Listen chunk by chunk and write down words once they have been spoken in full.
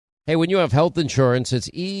Hey, when you have health insurance, it's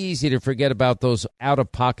easy to forget about those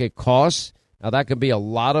out-of-pocket costs. Now, that can be a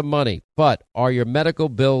lot of money, but are your medical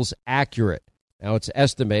bills accurate? Now, it's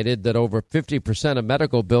estimated that over 50% of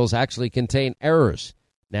medical bills actually contain errors.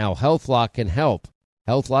 Now, HealthLock can help.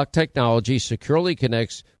 HealthLock technology securely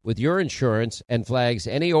connects with your insurance and flags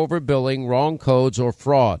any overbilling, wrong codes, or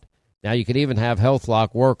fraud. Now, you can even have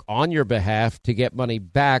HealthLock work on your behalf to get money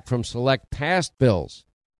back from select past bills.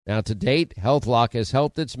 Now, to date, HealthLock has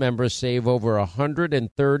helped its members save over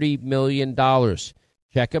 $130 million.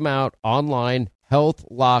 Check them out online,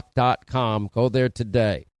 healthlock.com. Go there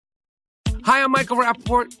today. Hi, I'm Michael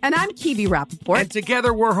Rappaport. And I'm Kibi Rappaport. And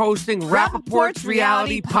together we're hosting Rappaport's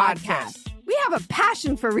Reality Podcast. We have a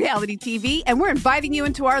passion for reality TV, and we're inviting you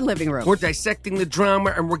into our living room. We're dissecting the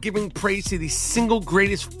drama, and we're giving praise to the single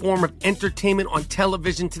greatest form of entertainment on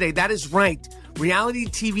television today. That is right. Reality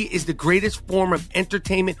TV is the greatest form of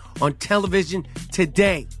entertainment on television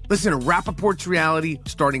today. Listen to Rappaport's Reality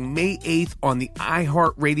starting May 8th on the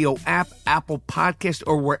iHeartRadio app, Apple Podcast,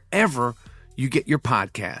 or wherever you get your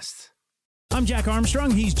podcasts. I'm Jack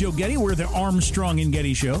Armstrong. He's Joe Getty. We're the Armstrong and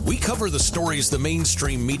Getty Show. We cover the stories the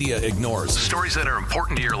mainstream media ignores. Stories that are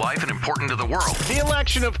important to your life and important to the world. The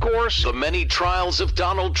election, of course. The many trials of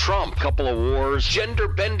Donald Trump. Couple of wars.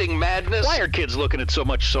 Gender-bending madness. Why are kids looking at so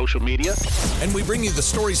much social media? And we bring you the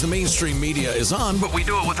stories the mainstream media is on, but we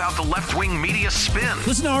do it without the left-wing media spin.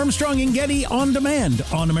 Listen to Armstrong and Getty on demand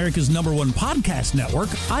on America's #1 podcast network,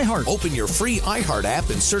 iHeart. Open your free iHeart app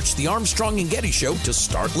and search The Armstrong and Getty Show to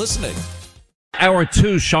start listening. Hour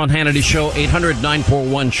 2, Sean Hannity Show,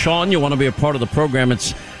 800-941-SEAN. You want to be a part of the program.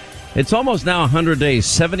 It's almost now 100 days,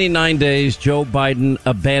 79 days. Joe Biden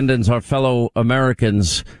abandons our fellow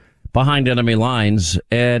Americans behind enemy lines.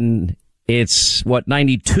 And it's,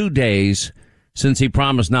 92 days since he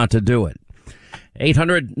promised not to do it.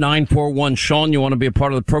 800-941-SEAN. You want to be a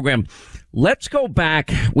part of the program. Let's go back.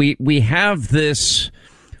 We have these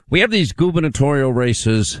gubernatorial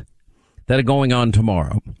races that are going on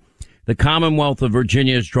tomorrow. The Commonwealth of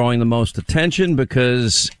Virginia is drawing the most attention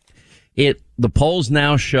because the polls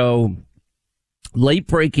now show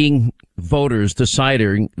late-breaking voters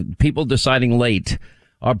people deciding late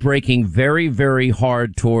are breaking very, very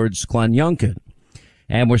hard towards Glenn Youngkin.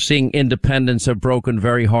 And we're seeing independents have broken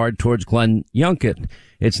very hard towards Glenn Youngkin.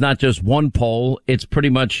 It's not just one poll. It's pretty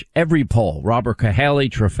much every poll. Robert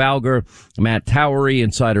Cahaly, Trafalgar, Matt Towery,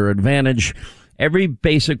 Insider Advantage. Every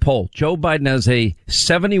basic poll. Joe Biden has a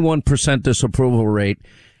 71% disapproval rate,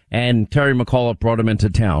 and Terry McAuliffe brought him into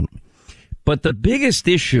town. But the biggest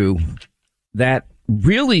issue that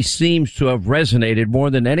really seems to have resonated more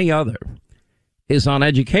than any other is on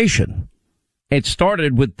education. It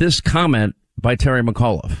started with this comment by Terry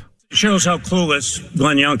McAuliffe. Shows how clueless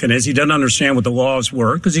Glenn Youngkin is. He doesn't understand what the laws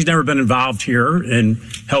were because he's never been involved here in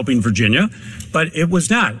helping Virginia. But it was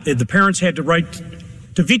not. The parents had to write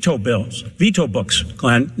to veto books,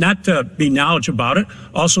 Glenn, not to be knowledgeable about it,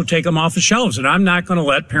 also take them off the shelves. And I'm not going to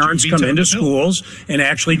let parents come into schools and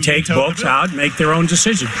actually take books out and make their own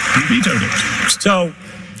decisions. You vetoed it. So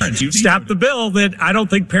stop the bill that I don't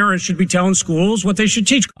think parents should be telling schools what they should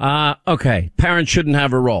teach. Okay. Parents shouldn't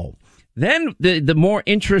have a role. Then the more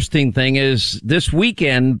interesting thing is this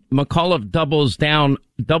weekend, McAuliffe doubles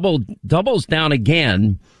down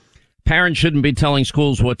again. Parents shouldn't be telling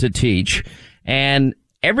schools what to teach. And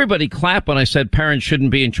everybody clapped when I said parents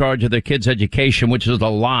shouldn't be in charge of their kids' education, which is a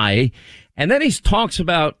lie. And then he talks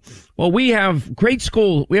about, well, we have a great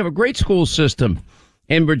school system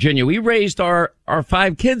in Virginia. We raised our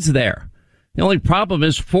 5 kids there. The only problem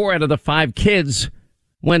is 4 out of the 5 kids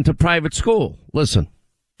went to private school. Listen.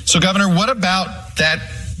 So, Governor, what about that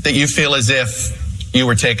you feel as if you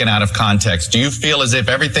were taken out of context? Do you feel as if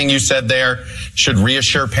everything you said there should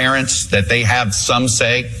reassure parents that they have some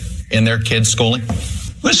say in their kids' schooling?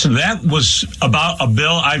 Listen, that was about a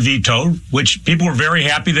bill I vetoed, which people were very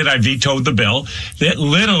happy that I vetoed the bill, that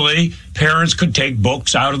literally parents could take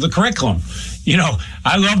books out of the curriculum. You know,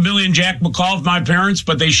 I love Billy and Jack McAuliffe, my parents,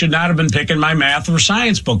 but they should not have been picking my math or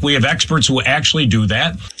science book. We have experts who actually do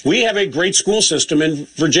that. We have a great school system in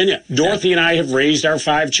Virginia. Dorothy and I have raised our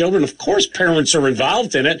 5 children. Of course, parents are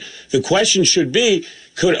involved in it. The question should be,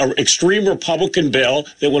 could an extreme Republican bill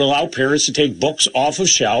that would allow parents to take books off of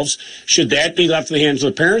shelves, should that be left in the hands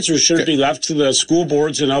of the parents, or should it be left to the school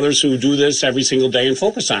boards and others who do this every single day and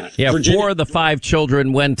focus on it? Yeah, Virginia, 4 of the 5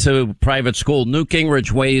 children went to private school. Newt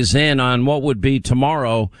Gingrich weighs in on what would be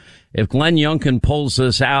tomorrow if Glenn Youngkin pulls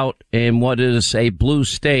this out in what is a blue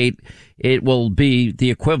state. It will be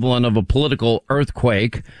the equivalent of a political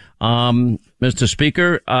earthquake. Mr.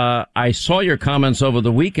 Speaker, I saw your comments over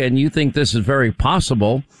the weekend. You think this is very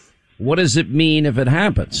possible. What does it mean if it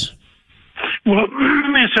happens? Well,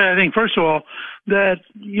 let me say, I think, first of all, that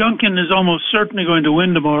Youngkin is almost certainly going to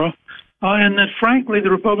win tomorrow, and that, frankly,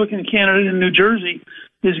 the Republican candidate in New Jersey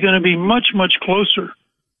is going to be much, much closer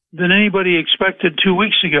than anybody expected 2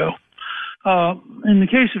 weeks ago. In the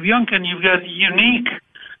case of Youngkin, you've got unique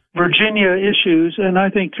Virginia issues, and I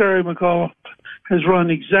think Terry McAuliffe has run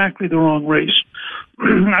exactly the wrong race.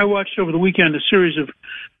 I watched over the weekend a series of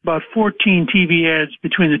about 14 TV ads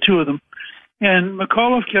between the two of them, and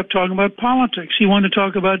McAuliffe kept talking about politics. He wanted to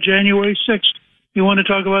talk about January 6th. He wanted to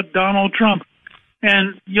talk about Donald Trump.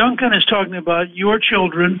 And Youngkin is talking about your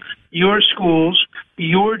children, your schools,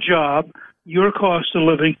 your job, your cost of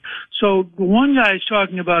living. So the one guy is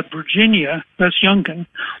talking about Virginia, that's Youngkin.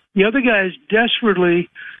 The other guy is desperately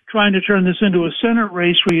trying to turn this into a Senate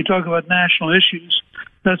race where you talk about national issues.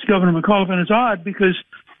 That's Governor McAuliffe. And it's odd because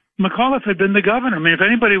McAuliffe had been the governor. I mean, if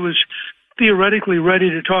anybody was theoretically ready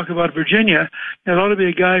to talk about Virginia, it ought to be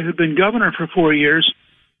a guy who'd been governor for 4 years.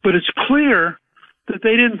 But it's clear that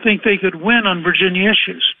they didn't think they could win on Virginia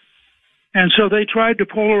issues. And so they tried to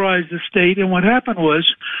polarize the state. And what happened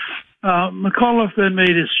was McAuliffe then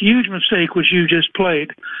made this huge mistake, which you just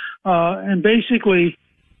played. And basically,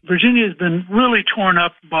 Virginia has been really torn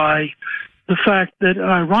up by the fact that,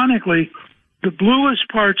 ironically, the bluest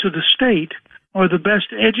parts of the state are the best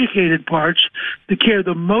educated parts that care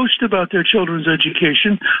the most about their children's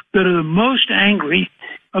education, that are the most angry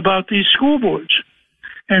about these school boards.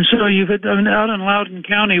 And so you've had out in Loudoun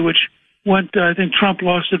County, which went, I think Trump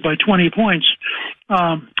lost it by 20 points.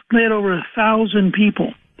 They had over 1,000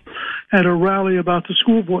 people at a rally about the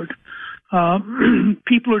school board.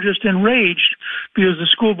 People are just enraged because the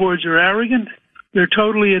school boards are arrogant. They're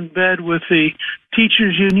totally in bed with the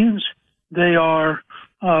teachers' unions. They are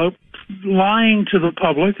lying to the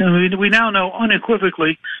public. And we now know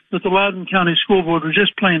unequivocally that the Loudoun County School Board was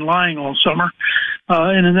just plain lying all summer.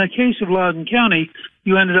 And in that case of Loudoun County,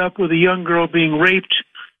 you ended up with a young girl being raped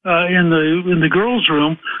in the girls'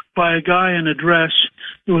 room by a guy in a dress.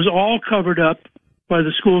 It was all covered up by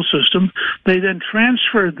the school system. They then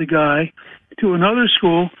transferred the guy to another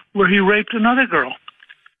school where he raped another girl.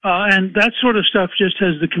 And that sort of stuff just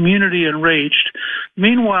has the community enraged.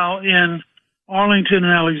 Meanwhile, in Arlington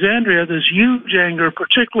and Alexandria, there's huge anger,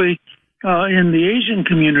 particularly in the Asian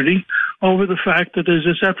community, over the fact that there's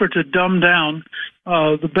this effort to dumb down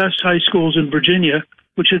the best high schools in Virginia,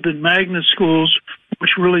 which had been magnet schools,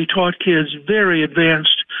 which really taught kids very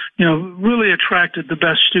advanced, really attracted the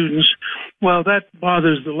best students. Well, that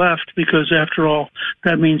bothers the left because, after all,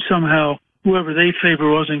 that means somehow whoever they favor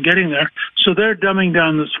wasn't getting there. So they're dumbing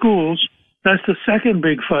down the schools. That's the second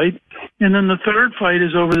big fight. And then the third fight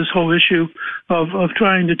is over this whole issue of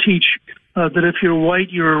trying to teach that if you're white,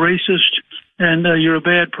 you're a racist and you're a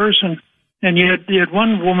bad person. And you had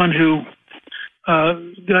one woman who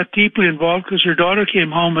got deeply involved because her daughter came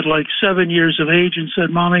home at like 7 years of age and said,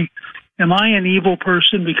 "Mommy, am I an evil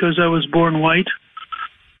person because I was born white?"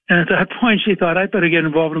 And at that point, she thought, I better get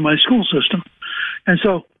involved in my school system. And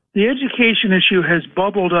so the education issue has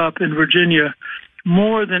bubbled up in Virginia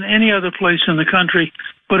more than any other place in the country,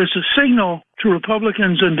 but it's a signal to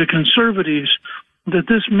Republicans and to conservatives that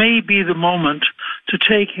this may be the moment to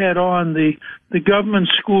take head on the government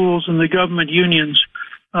schools and the government unions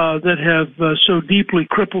that have so deeply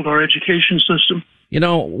crippled our education system.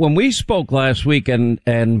 When we spoke last week and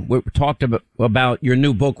we talked about your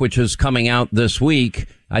new book, which is coming out this week,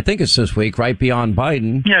 I think it's this week, right? Beyond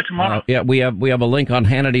Biden. Yeah, tomorrow. We have a link on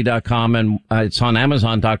Hannity.com and it's on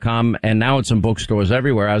Amazon.com and now it's in bookstores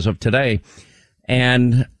everywhere as of today.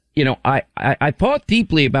 And, I thought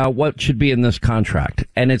deeply about what should be in this contract.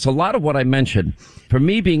 And it's a lot of what I mentioned. For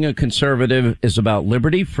me, being a conservative is about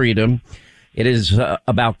liberty, freedom. It is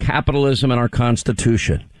about capitalism and our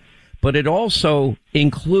Constitution. But it also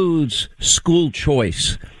includes school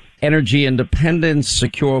choice, energy independence,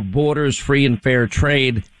 secure borders, free and fair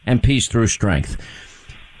trade, and peace through strength.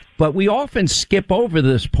 But we often skip over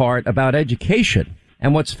this part about education.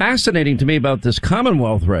 And what's fascinating to me about this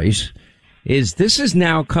Commonwealth race is this is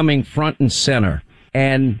now coming front and center.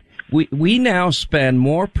 And we now spend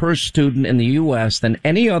more per student in the U.S. than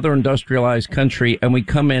any other industrialized country, and we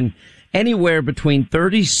come in anywhere between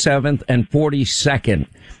 37th and 42nd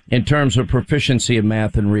in terms of proficiency in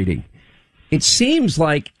math and reading. It seems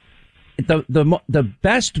like the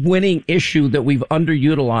best winning issue that we've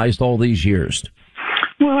underutilized all these years.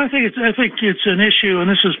 Well, I think it's an issue, and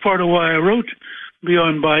this is part of why I wrote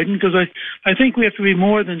Beyond Biden, because I think we have to be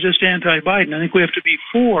more than just anti-Biden. I think we have to be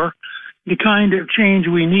for the kind of change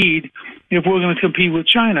we need if we're going to compete with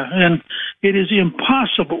China. And it is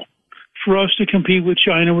impossible for us to compete with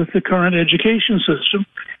China with the current education system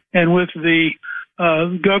and with the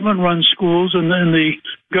government-run schools, and then the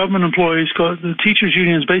government employees, the teachers'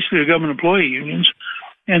 unions, basically are government employee unions,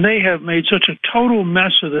 and they have made such a total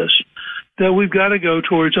mess of this that we've got to go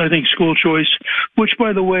towards, I think, school choice, which,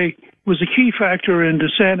 by the way, was a key factor in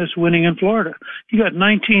DeSantis winning in Florida. He got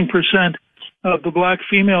 19% of the black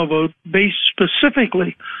female vote based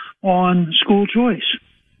specifically on school choice,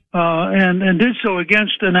 and did so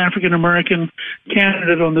against an African-American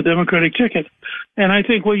candidate on the Democratic ticket. And I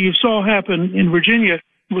think what you saw happen in Virginia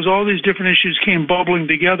was all these different issues came bubbling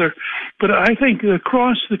together. But I think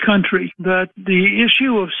across the country that the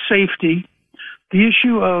issue of safety, the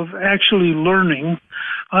issue of actually learning,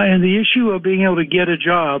 and the issue of being able to get a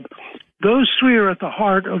job, those three are at the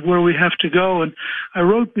heart of where we have to go. And I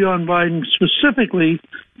wrote Beyond Biden specifically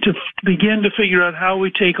to begin to figure out how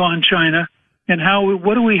we take on China and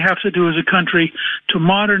what do we have to do as a country to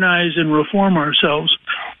modernize and reform ourselves.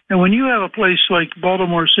 And when you have a place like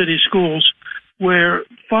Baltimore City Schools, where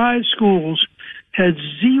 5 schools had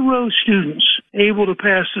 0 students able to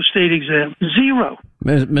pass the state exam, 0.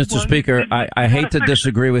 Mr. Speaker, I hate to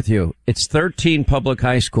disagree with you. It's 13 public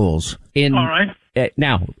high schools in. All right.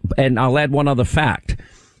 Now, and I'll add one other fact.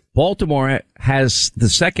 Baltimore has the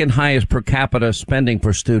second highest per capita spending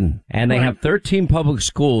per student, and they have 13 public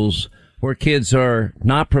schools where kids are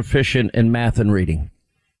not proficient in math and reading.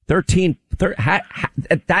 13,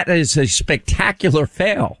 that is a spectacular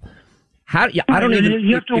fail. I don't even,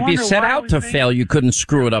 if you set out to fail, you couldn't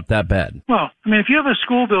screw it up that bad. Well, I mean, if you have a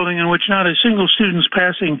school building in which not a single student's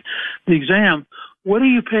passing the exam, what are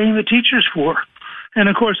you paying the teachers for? And,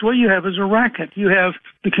 of course, what you have is a racket. You have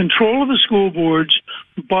the control of the school boards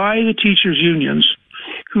by the teachers' unions,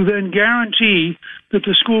 who then guarantee that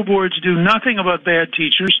the school boards do nothing about bad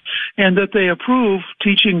teachers and that they approve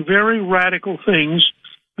teaching very radical things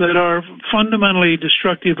that are fundamentally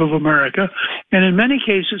destructive of America, and in many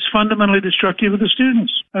cases fundamentally destructive of the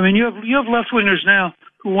students. I mean, you have left-wingers now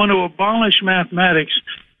who want to abolish mathematics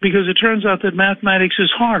because it turns out that mathematics is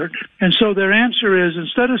hard. And so their answer is,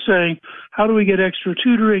 instead of saying, how do we get extra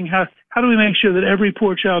tutoring, how do we make sure that every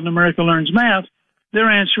poor child in America learns math, their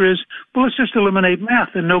answer is, well, let's just eliminate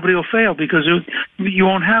math and nobody will fail because you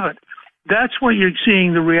won't have it. That's what you're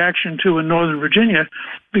seeing the reaction to in Northern Virginia,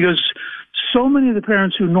 because so many of the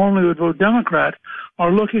parents who normally would vote Democrat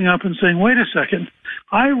are looking up and saying, wait a second,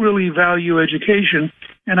 I really value education,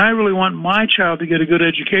 and I really want my child to get a good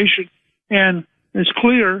education. And it's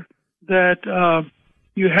clear that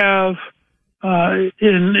you have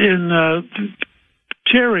in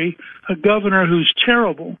Terry a governor who's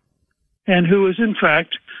terrible and who is, in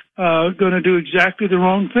fact, going to do exactly the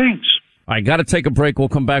wrong things. I got to take a break. We'll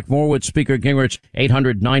come back more with Speaker Gingrich.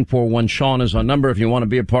 800-941-SEAN is our number if you want to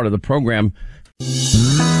be a part of the program.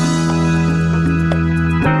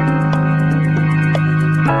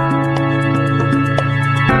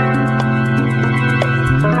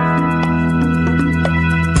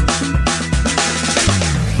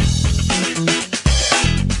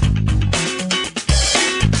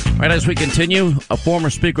 All right, as we continue, a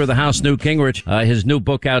former Speaker of the House, Newt Gingrich, his new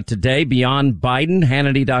book out today, Beyond Biden,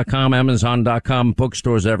 Hannity.com, Amazon.com,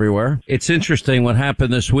 bookstores everywhere. It's interesting what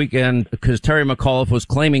happened this weekend because Terry McAuliffe was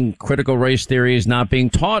claiming critical race theory is not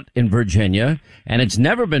being taught in Virginia, and it's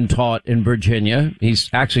never been taught in Virginia.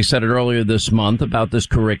 He's actually said it earlier this month about this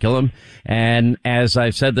curriculum, and as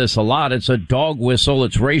I've said this a lot, it's a dog whistle,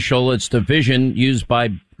 it's racial, it's division used by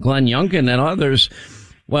Glenn Youngkin and others.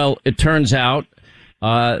 Well, it turns out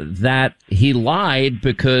that he lied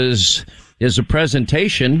because there's a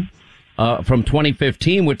presentation from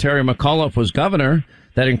 2015 where Terry McAuliffe was governor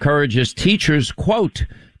that encourages teachers, quote,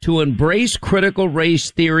 to embrace critical race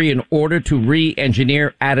theory in order to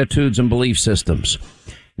re-engineer attitudes and belief systems.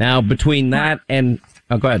 Now, between that and...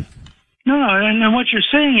 Oh, go ahead. No, and what you're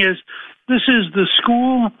saying is this is the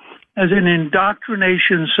school as an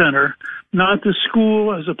indoctrination center, not the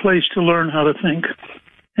school as a place to learn how to think.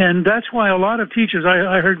 And that's why a lot of teachers,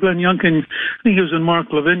 I heard Glenn Youngkin, I think he was in Mark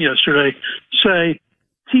Levin yesterday, say,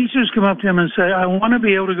 teachers come up to him and say, I want to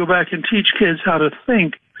be able to go back and teach kids how to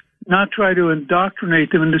think, not try to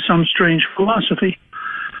indoctrinate them into some strange philosophy.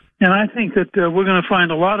 And I think that we're going to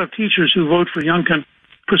find a lot of teachers who vote for Youngkin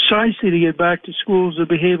precisely to get back to schools that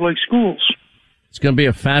behave like schools. It's going to be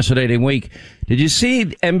a fascinating week. Did you see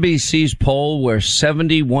NBC's poll where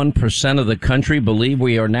 71% of the country believe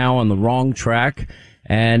we are now on the wrong track?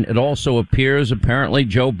 And it also appears, apparently,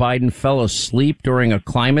 Joe Biden fell asleep during a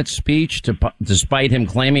climate speech, despite him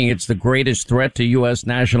claiming it's the greatest threat to U.S.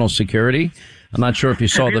 national security. I'm not sure if you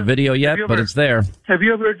saw the video yet, but it's there. Have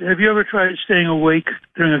you ever tried staying awake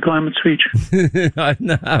during a climate speech?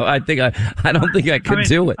 No, I don't think I could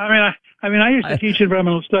do it. I I mean, I used to teach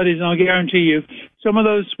environmental studies, and I'll guarantee you some of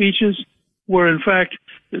those speeches were, in fact,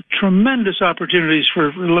 tremendous opportunities for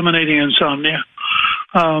eliminating insomnia.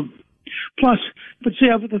 Plus, but see,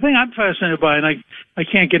 the thing I'm fascinated by, and I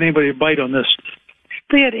can't get anybody to bite on this,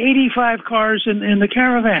 they had 85 cars in the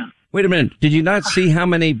caravan. Wait a minute. Did you not see how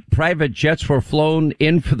many private jets were flown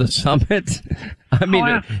in for the summit? I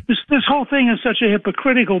mean, this whole thing is such a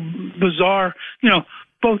hypocritical, bizarre,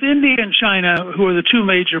 both India and China, who are the two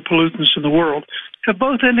major pollutants in the world, have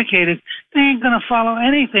both indicated they ain't going to follow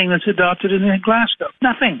anything that's adopted in Glasgow.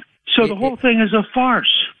 Nothing. So the whole thing is a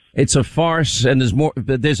farce. It's a farce, and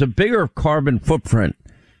there's a bigger carbon footprint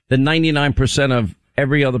than 99% of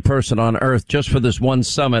every other person on Earth just for this one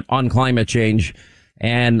summit on climate change.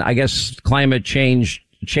 And I guess climate change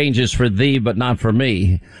changes for thee, but not for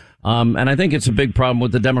me. And I think it's a big problem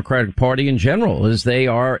with the Democratic Party in general, is they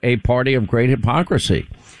are a party of great hypocrisy.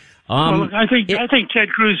 Well, I think Ted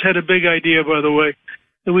Cruz had a big idea, by the way,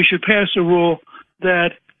 that we should pass a rule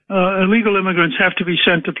that illegal immigrants have to be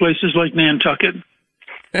sent to places like Nantucket.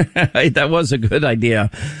 That was a good idea.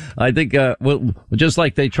 I think, just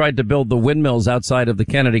like they tried to build the windmills outside of the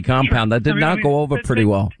Kennedy compound, that did not go over pretty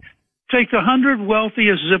well. Take the 100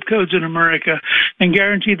 wealthiest zip codes in America and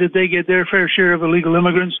guarantee that they get their fair share of illegal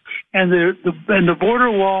immigrants, and the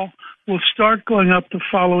border wall will start going up the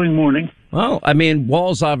following morning. Well, I mean,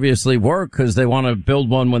 walls obviously work because they want to build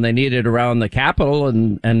one when they need it around the Capitol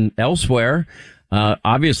and elsewhere.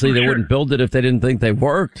 Obviously, they wouldn't build it if they didn't think they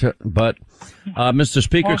worked. But, Mr.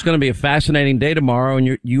 Speaker, it's going to be a fascinating day tomorrow,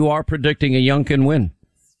 and you are predicting a Youngkin win.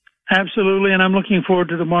 Absolutely, and I'm looking forward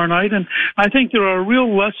to tomorrow night. And I think there are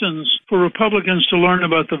real lessons for Republicans to learn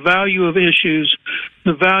about the value of issues,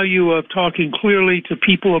 the value of talking clearly to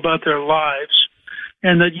people about their lives,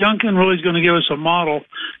 and that Youngkin really is going to give us a model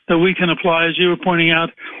that we can apply. As you were pointing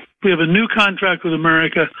out, we have a new contract with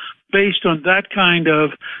America based on that kind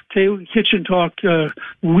of kitchen talk,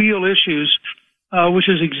 real issues, which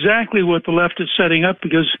is exactly what the left is setting up,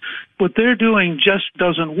 because what they're doing just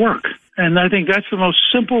doesn't work. And I think that's the most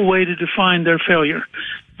simple way to define their failure.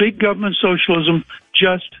 Big government socialism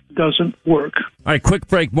just doesn't work. All right, quick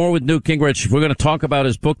break. More with Newt Gingrich. We're going to talk about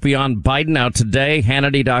his book, Beyond Biden, out today.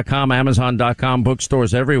 Hannity.com, Amazon.com,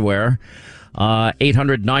 bookstores everywhere.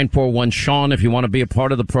 800-941-SEAN if you want to be a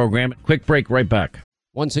part of the program. Quick break, right back.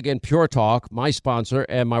 Once again, Pure Talk, my sponsor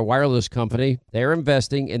and my wireless company, they're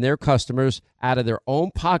investing in their customers out of their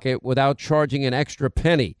own pocket without charging an extra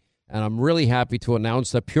penny. And I'm really happy to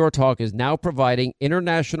announce that Pure Talk is now providing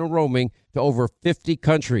international roaming to over 50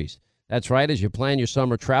 countries. That's right. As you plan your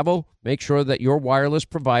summer travel, make sure that your wireless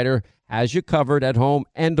provider has you covered at home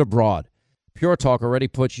and abroad. Pure Talk already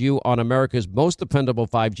puts you on America's most dependable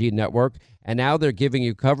 5G network, and now they're giving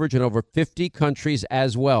you coverage in over 50 countries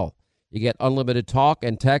as well. You get unlimited talk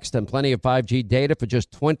and text and plenty of 5G data for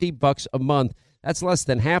just $20 a month. That's less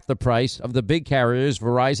than half the price of the big carriers,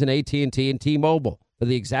 Verizon, AT&T, and T-Mobile, for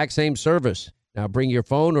the exact same service. Now bring your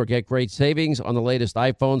phone or get great savings on the latest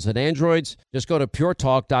iPhones and Androids. Just go to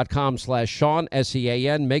puretalk.com/Sean,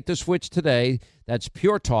 S-E-A-N. Make the switch today. That's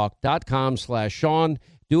puretalk.com/Sean.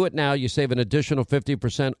 Do it now. You save an additional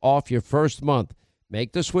 50% off your first month.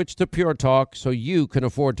 Make the switch to Pure Talk so you can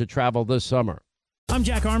afford to travel this summer. I'm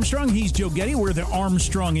Jack Armstrong. He's Joe Getty. We're the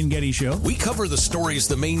Armstrong and Getty Show. We cover the stories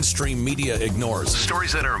the mainstream media ignores.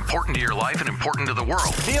 Stories that are important to your life and important to the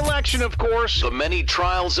world. The election, of course. The many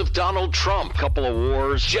trials of Donald Trump. Couple of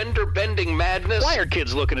wars. Gender-bending madness. Why are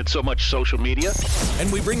kids looking at so much social media? And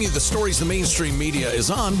we bring you the stories the mainstream media is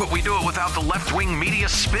on, but we do it without the left-wing media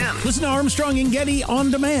spin. Listen to Armstrong and Getty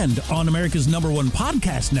on demand on America's #1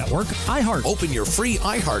 podcast network, iHeart. Open your free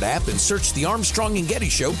iHeart app and search The Armstrong and Getty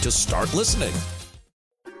Show to start listening.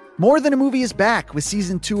 More Than a Movie is back with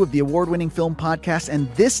Season 2 of the award-winning film podcast, and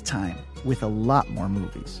this time with a lot more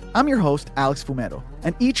movies. I'm your host, Alex Fumero,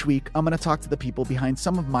 and each week I'm going to talk to the people behind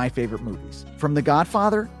some of my favorite movies. From The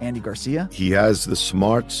Godfather, Andy Garcia. He has the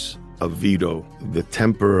smarts of Vito, the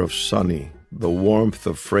temper of Sonny, the warmth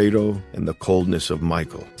of Fredo, and the coldness of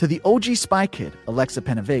Michael. To the OG Spy Kid, Alexa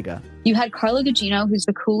Penavega. You had Carla Gugino, who's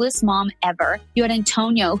the coolest mom ever. You had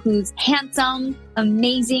Antonio, who's handsome,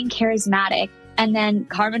 amazing, charismatic. And then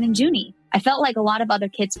Carmen and Junie. I felt like a lot of other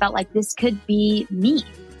kids felt like this could be me.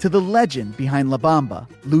 To the legend behind La Bamba,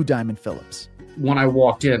 Lou Diamond Phillips. When I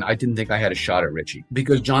walked in, I didn't think I had a shot at Richie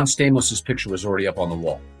because John Stamos' picture was already up on the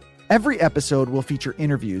wall. Every episode will feature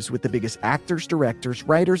interviews with the biggest actors, directors,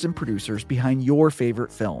 writers, and producers behind your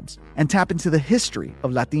favorite films and tap into the history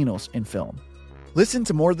of Latinos in film. Listen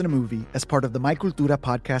to More Than a Movie as part of the My Cultura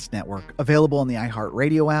podcast network, available on the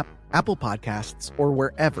iHeartRadio app, Apple Podcasts, or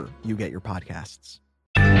wherever you get your podcasts.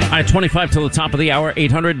 All right, 25 till the top of the hour,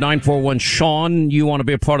 800-941-SEAN. You want to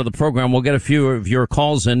be a part of the program. We'll get a few of your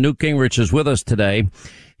calls in. Newt Gingrich is with us today.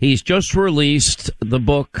 He's just released the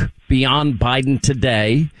book Beyond Biden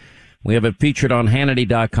Today. We have it featured on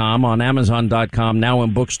Hannity.com, on Amazon.com, now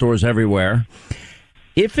in bookstores everywhere.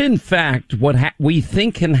 If, in fact, what we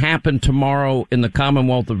think can happen tomorrow in the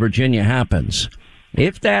Commonwealth of Virginia happens,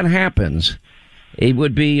 if that happens, it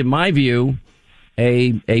would be, in my view,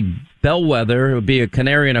 a bellwether. It would be a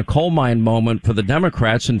canary in a coal mine moment for the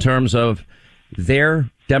Democrats in terms of their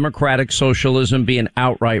democratic socialism being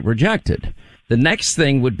outright rejected. The next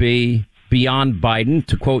thing would be Beyond Biden,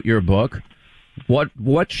 to quote your book.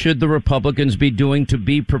 What should the Republicans be doing to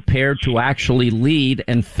be prepared to actually lead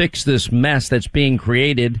and fix this mess that's being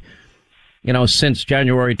created, since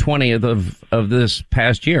January 20th of this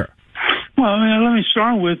past year? Well, let me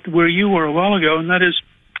start with where you were a while ago, and that is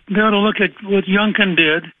they ought to look at what Youngkin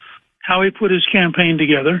did, how he put his campaign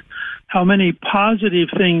together, how many positive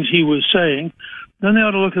things he was saying. Then they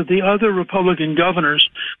ought to look at the other Republican governors.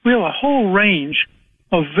 We have a whole range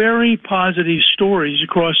of very positive stories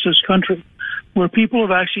across this country where people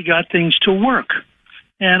have actually got things to work.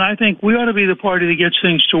 And I think we ought to be the party that gets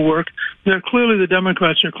things to work. The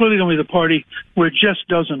Democrats are clearly going to be the party where it just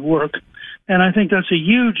doesn't work. And I think that's a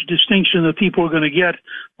huge distinction that people are going to get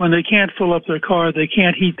when they can't fill up their car, they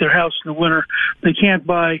can't heat their house in the winter, they can't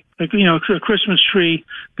buy a Christmas tree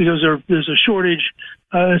because there's a shortage,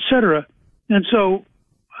 et cetera. And so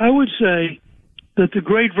I would say that the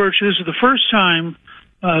great virtue, this is the first time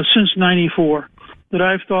since 94 that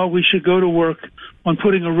I've thought we should go to work on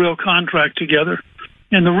putting a real contract together.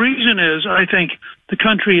 And the reason is I think the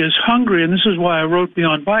country is hungry, and this is why I wrote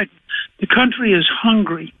Beyond Biden. The country is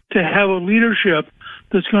hungry to have a leadership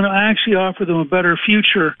that's going to actually offer them a better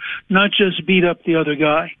future, not just beat up the other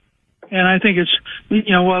guy. And I think it's,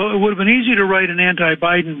 well, it would have been easy to write an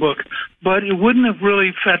anti-Biden book, but it wouldn't have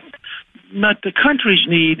really met the country's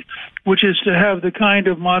need, which is to have the kind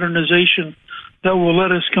of modernization that will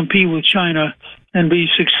let us compete with China and be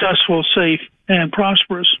successful, safe, and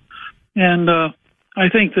prosperous. And I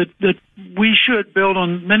think that we should build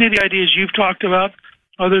on many of the ideas you've talked about,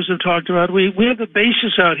 others have talked about. We have the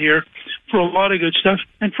basis out here for a lot of good stuff.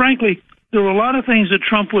 And frankly, there were a lot of things that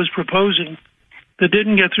Trump was proposing that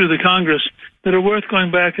didn't get through the Congress that are worth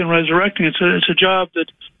going back and resurrecting. It's a job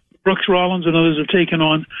that Brooks Rollins and others have taken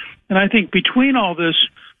on. And I think between all this,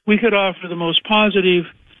 we could offer the most positive,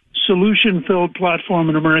 solution-filled platform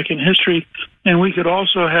in American history. And we could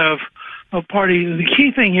also have a party. The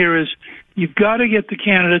key thing here is you've got to get the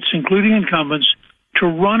candidates, including incumbents, to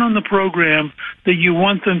run on the program that you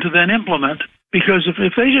want them to then implement. Because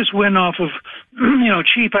if they just win off of,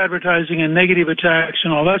 cheap advertising and negative attacks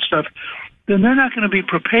and all that stuff, then they're not going to be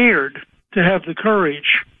prepared to have the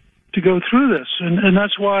courage to go through this. And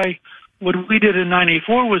that's why what we did in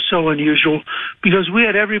 94 was so unusual, because we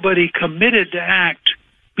had everybody committed to act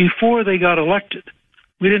before they got elected.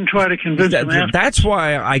 We didn't try to convince them after. That's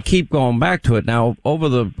why I keep going back to it. Now, over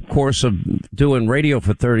the course of doing radio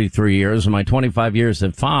for 33 years and my 25 years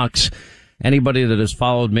at Fox, anybody that has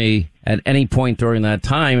followed me at any point during that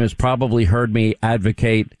time has probably heard me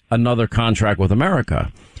advocate another contract with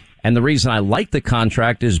America. And the reason I like the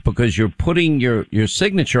contract is because you're putting your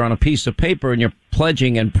signature on a piece of paper and you're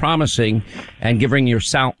pledging and promising and giving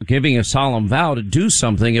a solemn vow to do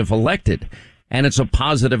something if elected. And it's a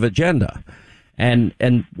positive agenda.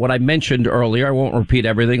 And what I mentioned earlier, I won't repeat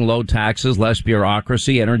everything: low taxes, less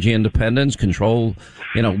bureaucracy, energy independence, control,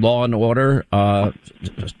 law and order,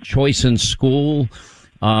 choice in school,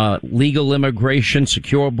 legal immigration,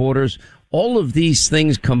 secure borders. All of these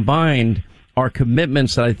things combined are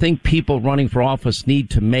commitments that I think people running for office need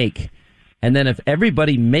to make. And then if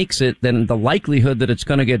everybody makes it, then the likelihood that it's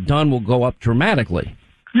going to get done will go up dramatically.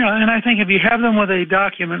 Yeah, and I think if you have them with a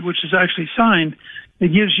document which is actually signed,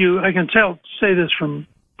 it gives you, I can say this from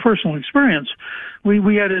personal experience,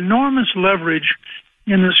 we had enormous leverage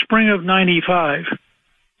in the spring of 95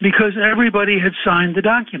 because everybody had signed the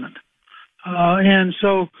document. And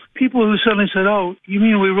so people who suddenly said, "Oh, you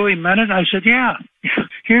mean we really meant it?" I said, "Yeah,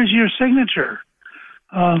 here's your signature."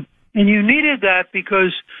 And you needed that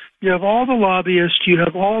because you have all the lobbyists, you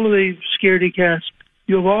have all of the scaredy cats,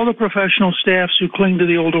 you have all the professional staffs who cling to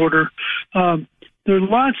the old order. There are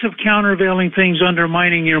lots of countervailing things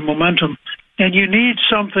undermining your momentum, and you need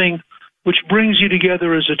something which brings you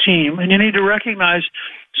together as a team. And you need to recognize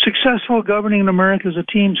successful governing in America is a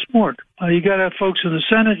team sport. You got to have folks in the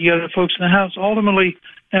Senate, you got to have folks in the House. Ultimately,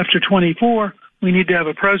 after 24, we need to have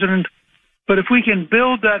a president. But if we can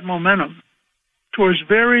build that momentum towards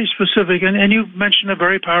very specific, and you mentioned a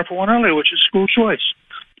very powerful one earlier, which is school choice.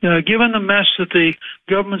 given the mess that the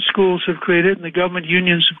government schools have created and the government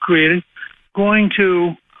unions have created, going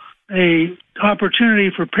to a opportunity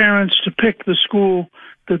for parents to pick the school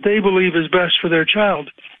that they believe is best for their child,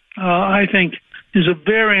 I think is a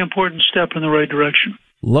very important step in the right direction.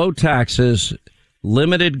 Low taxes,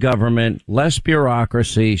 limited government, less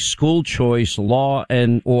bureaucracy, school choice, law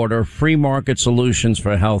and order, free market solutions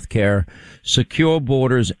for health care, secure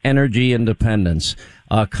borders, energy independence,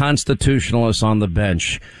 constitutionalists on the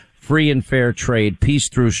bench, free and fair trade, peace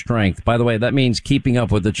through strength. By the way, that means keeping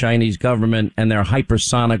up with the Chinese government and their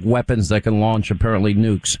hypersonic weapons that can launch apparently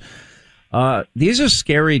nukes. These are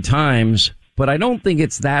scary times, but I don't think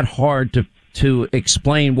it's that hard to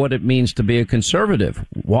explain what it means to be a conservative.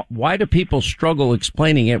 Why do people struggle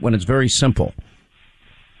explaining it when it's very simple?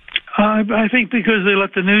 I think because they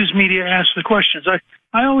let the news media ask the questions.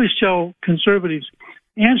 I always tell conservatives,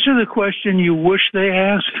 answer the question you wish they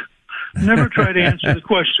asked. Never try to answer the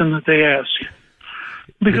question that they ask.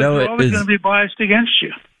 Because they're always going to be biased against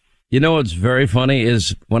you. You know what's very funny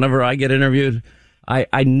is whenever I get interviewed,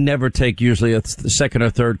 I never take usually the second or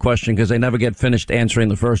third question because they never get finished answering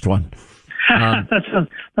the first one.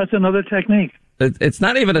 That's another technique. It's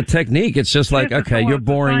not even a technique. It's just like, okay, you're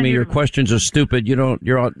boring me. Your questions are stupid.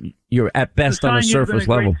 You're at best on a surface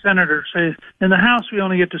level. Great senator. Say, in the House, we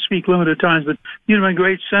only get to speak limited times, but you'd have been a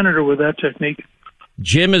great senator with that technique.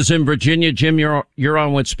 Jim is in Virginia. Jim, you're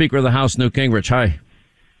on with Speaker of the House, Newt Gingrich. Hi.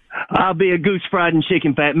 I'll be a goose fried and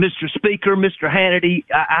chicken fat. Mr. Speaker, Mr. Hannity,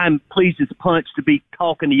 I'm pleased as punch to be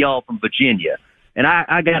talking to y'all from Virginia. And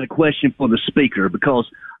I got a question for the Speaker because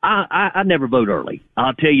I never vote early.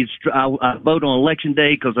 I'll tell you, I vote on Election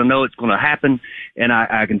Day because I know it's going to happen and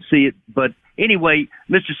I can see it. But anyway,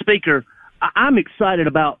 Mr. Speaker, I'm excited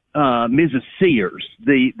about Mrs. Sears,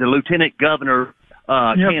 the Lieutenant Governor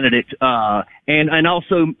candidate, and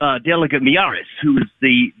also Delegate Miyares, who is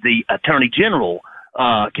the Attorney General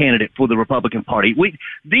candidate for the Republican Party.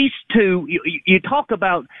 These two, you talk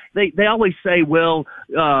about, they always say, well,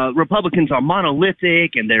 Republicans are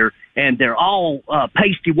monolithic and they're all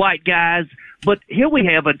pasty white guys. But here we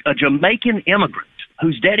have a Jamaican immigrant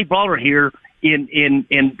whose daddy brought her here in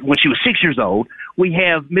when she was 6 years old. We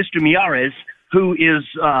have Mr. Miyares,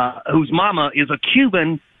 whose mama is a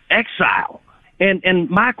Cuban exile. And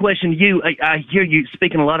my question to you, I hear you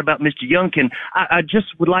speaking a lot about Mr. Youngkin. I just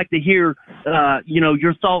would like to hear,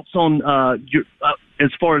 your thoughts on as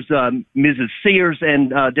far as Mrs. Sears and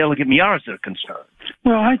Delegate Miyares are concerned.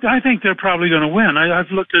 Well, I think they're probably going to win. I've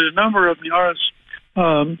looked at a number of Miyares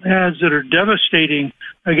ads that are devastating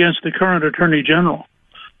against the current Attorney General,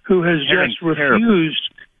 who has just refused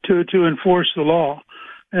to enforce the law.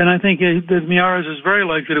 And I think that Miyares is very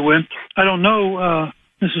likely to win. I don't know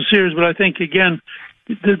Mrs. Sears, but I think, again,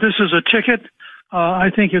 this is a ticket.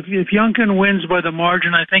 I think if Youngkin wins by the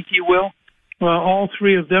margin, I think he will. All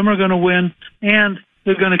three of them are going to win, and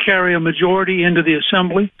they're going to carry a majority into the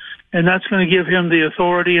Assembly, and that's going to give him the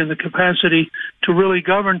authority and the capacity to really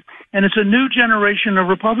govern. And it's a new generation of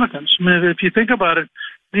Republicans. I mean, if you think about it,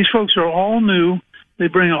 these folks are all new. They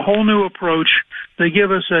bring a whole new approach. They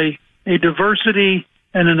give us a diversity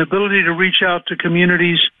and an ability to reach out to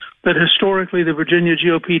communities that historically the Virginia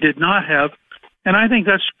GOP did not have. And I think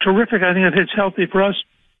that's terrific. I think it's healthy for us.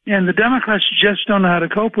 And the Democrats just don't know how to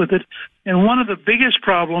cope with it. And one of the biggest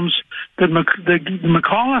problems that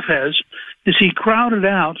McAuliffe has is he crowded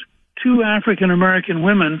out two African-American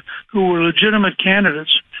women who were legitimate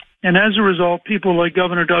candidates. And as a result, people like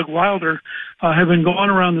Governor Doug Wilder have been going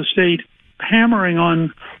around the state hammering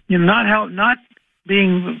on, not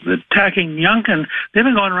attacking Youngkin. They've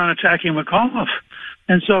been going around attacking McAuliffe.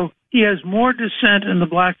 And so he has more dissent in the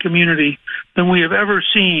black community than we have ever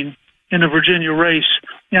seen in a Virginia race.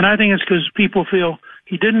 And I think it's because people feel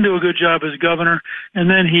he didn't do a good job as governor, and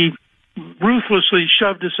then he ruthlessly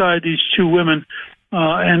shoved aside these two women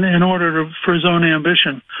in order for his own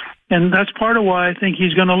ambition. And that's part of why I think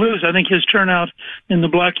he's going to lose. I think his turnout in the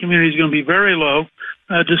black community is going to be very low,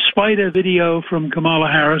 despite a video from Kamala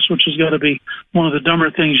Harris, which has got to be one of the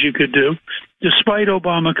dumber things you could do, despite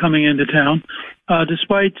Obama coming into town,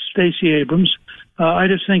 despite Stacey Abrams. I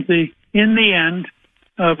just think in the end,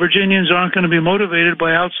 Virginians aren't going to be motivated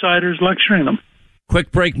by outsiders lecturing them.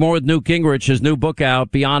 Quick break, more with Newt Gingrich. His new book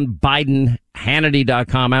out, Beyond Biden,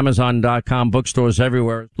 Hannity.com, Amazon.com, bookstores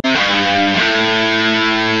everywhere.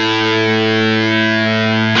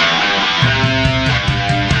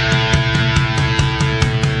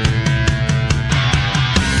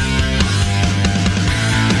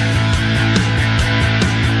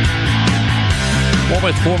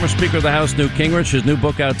 with former Speaker of the House, Newt Gingrich. His new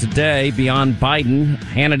book out today, Beyond Biden,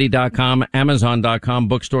 Hannity.com, Amazon.com,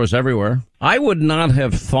 bookstores everywhere. I would not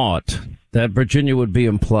have thought that Virginia would be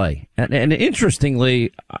in play. And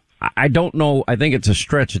interestingly, I don't know, I think it's a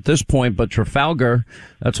stretch at this point, but Trafalgar,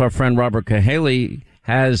 that's our friend Robert Cahaly,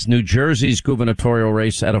 has New Jersey's gubernatorial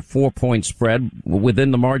race at a 4-point spread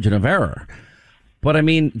within the margin of error. But I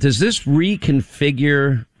mean, does this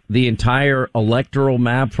reconfigure the entire electoral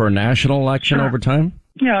map for a national election over time?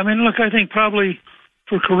 Yeah, I mean, look, I think probably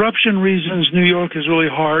for corruption reasons, New York is really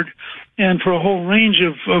hard. And for a whole range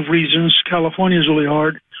of reasons, California is really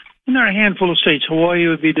hard. And there are a handful of states. Hawaii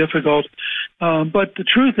would be difficult. But the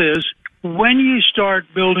truth is, when you start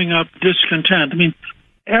building up discontent, I mean,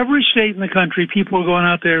 every state in the country, people are going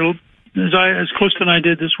out there, as Clifton and I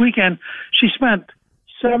did this weekend, she spent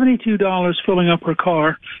 $72 filling up her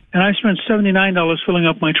car, and I spent $79 filling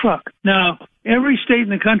up my truck. Now, every state in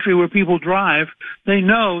the country where people drive, they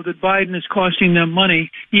know that Biden is costing them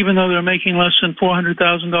money, even though they're making less than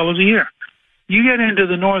 $400,000 a year. You get into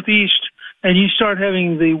the Northeast, and you start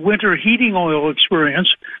having the winter heating oil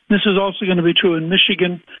experience. This is also going to be true in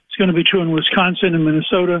Michigan. It's going to be true in Wisconsin and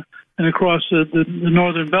Minnesota and across the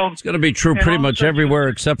northern belt. It's going to be true pretty much everywhere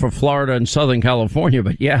except for Florida and Southern California,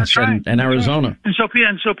 but yes, right. and Arizona. And so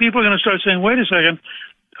people are going to start saying, wait a second,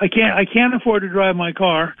 I can't afford to drive my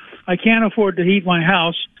car. I can't afford to heat my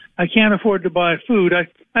house. I can't afford to buy food. I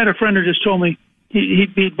had a friend who just told me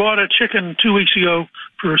he bought a chicken 2 weeks ago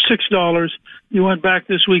for $6. He went back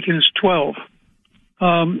this week and it's $12.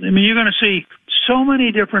 I mean, you're going to see so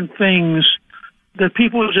many different things that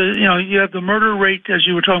people, you have the murder rate, as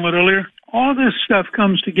you were talking about earlier. All this stuff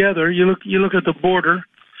comes together. You look at the border,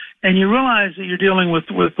 and you realize that you're dealing with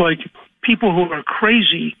like people who are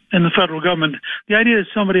crazy in the federal government. The idea is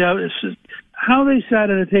somebody out is how they sat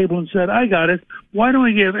at a table and said, "I got it. Why don't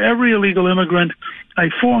we give every illegal immigrant a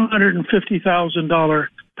 $450,000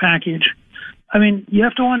 package?" I mean, you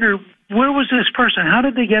have to wonder, where was this person? How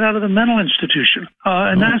did they get out of the mental institution?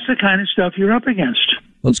 And that's the kind of stuff you're up against.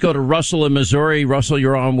 Let's go to Russell in Missouri. Russell,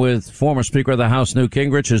 you're on with former Speaker of the House, Newt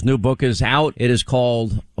Gingrich. His new book is out. It is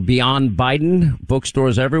called Beyond Biden,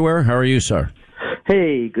 bookstores everywhere. How are you, sir?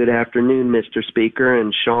 Hey, good afternoon, Mr. Speaker.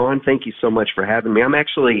 And Sean, thank you so much for having me. I'm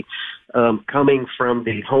actually coming from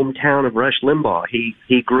the hometown of Rush Limbaugh.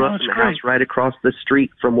 He grew up in the house right across the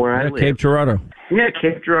street from where I live. Cape Girardeau. Yeah,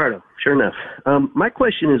 Cape Girardeau. Sure enough. My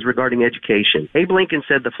question is regarding education. Abe Lincoln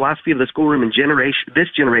said the philosophy of the schoolroom in this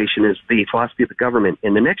generation is the philosophy of the government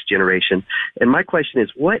in the next generation. And my question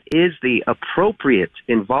is, what is the appropriate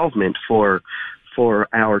involvement for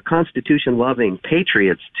our Constitution-loving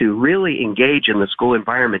patriots to really engage in the school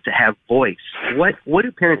environment, to have voice? What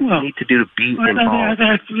do parents need to do to be involved?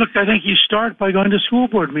 I think you start by going to school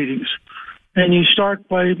board meetings. And you start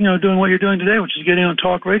by, doing what you're doing today, which is getting on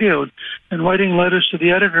talk radio and writing letters to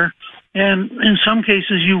the editor. And in some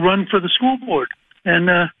cases, you run for the school board. And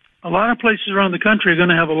a lot of places around the country are going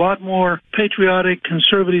to have a lot more patriotic,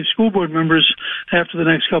 conservative school board members after the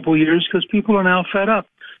next couple of years because people are now fed up.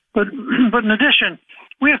 But in addition,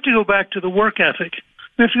 we have to go back to the work ethic.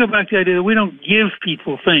 We have to go back to the idea that we don't give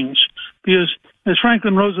people things. Because as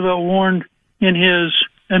Franklin Roosevelt warned in his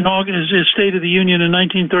State of the Union in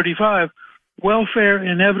 1935, welfare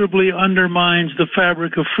inevitably undermines the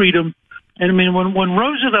fabric of freedom. And I mean, when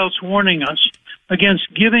Roosevelt's warning us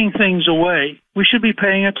against giving things away, we should be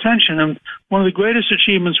paying attention. And one of the greatest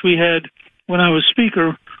achievements we had when I was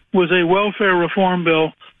Speaker was a welfare reform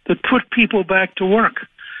bill that put people back to work,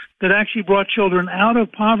 that actually brought children out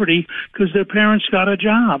of poverty because their parents got a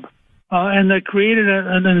job, and that created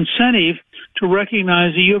an incentive to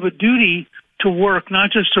recognize that you have a duty to work,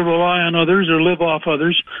 not just to rely on others or live off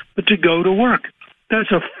others, but to go to work.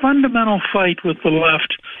 That's a fundamental fight with the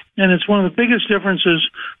left, and it's one of the biggest differences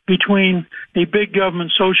between a big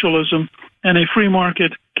government socialism and a free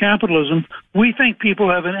market capitalism. We think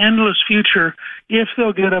people have an endless future if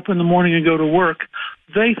they'll get up in the morning and go to work.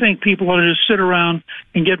 They think people ought to just sit around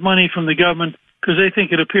and get money from the government because they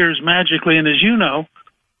think it appears magically. And as you know,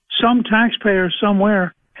 some taxpayer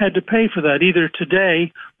somewhere had to pay for that, either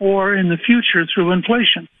today or in the future through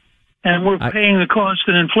inflation. And we're paying the cost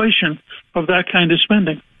and inflation of that kind of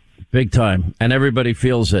spending. Big time. And everybody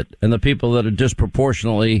feels it. And the people that are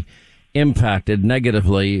disproportionately impacted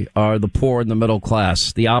negatively are the poor and the middle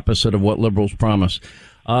class, the opposite of what liberals promise.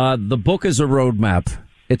 The book is a roadmap.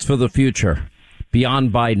 It's for the future.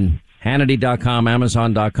 Beyond Biden. Hannity.com,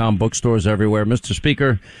 Amazon.com, bookstores everywhere. Mr.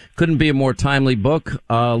 Speaker, couldn't be a more timely book.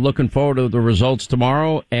 Looking forward to the results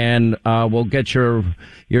tomorrow, and we'll get your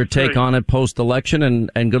take on it post-election,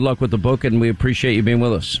 and good luck with the book, and we appreciate you being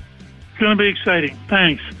with us. It's going to be exciting.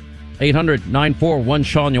 Thanks.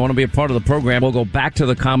 800-941-SEAN. You want to be a part of the program. We'll go back to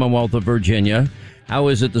the Commonwealth of Virginia. How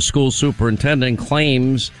is it the school superintendent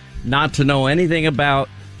claims not to know anything about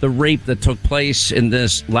the rape that took place in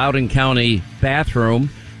this Loudoun County bathroom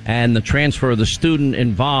and the transfer of the student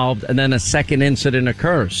involved, and then a second incident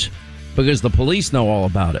occurs because the police know all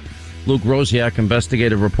about it. Luke Rosiak,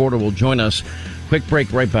 investigative reporter, will join us. Quick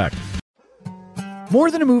break, right back. More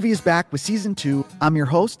Than a Movie is back with Season 2. I'm your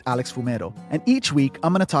host, Alex Fumero. And each week,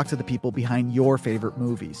 I'm going to talk to the people behind your favorite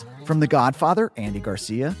movies. From The Godfather, Andy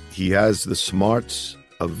Garcia. He has the smarts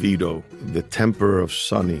of Vito, the temper of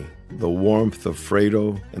Sonny, the warmth of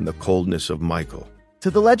Fredo, and the coldness of Michael. To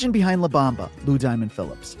the legend behind La Bamba, Lou Diamond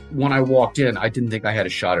Phillips. When I walked in, I didn't think I had a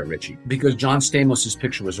shot at Richie because John Stamos'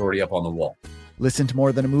 picture was already up on the wall. Listen to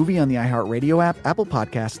More Than a Movie on the iHeartRadio app, Apple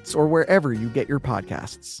Podcasts, or wherever you get your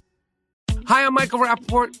podcasts. Hi, I'm Michael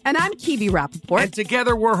Rappaport. And I'm Kibi Rappaport. And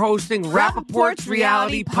together we're hosting Rappaport's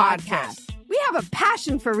Reality Podcast. We have a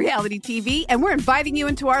passion for reality TV, and we're inviting you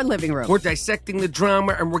into our living room. We're dissecting the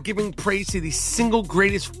drama, and we're giving praise to the single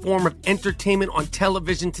greatest form of entertainment on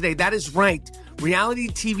television today. That is right. Reality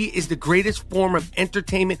TV is the greatest form of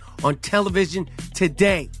entertainment on television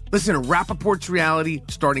today. Listen to Rappaport's Reality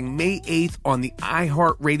starting May 8th on the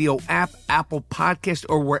iHeartRadio app, Apple Podcast,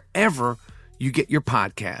 or wherever you get your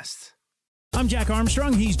podcasts. I'm Jack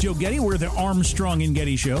Armstrong. He's Joe Getty. We're the Armstrong and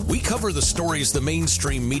Getty Show. We cover the stories the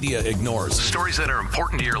mainstream media ignores. Stories that are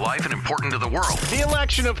important to your life and important to the world. The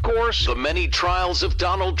election, of course. The many trials of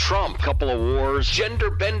Donald Trump. Couple of wars.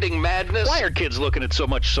 Gender-bending madness. Why are kids looking at so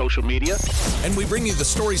much social media? And we bring you the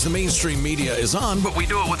stories the mainstream media is on, but we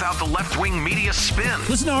do it without the left-wing media spin.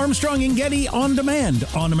 Listen to Armstrong and Getty on demand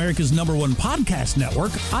on America's #1 podcast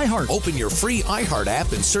network, iHeart. Open your free iHeart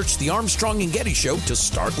app and search the Armstrong and Getty Show to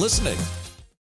start listening.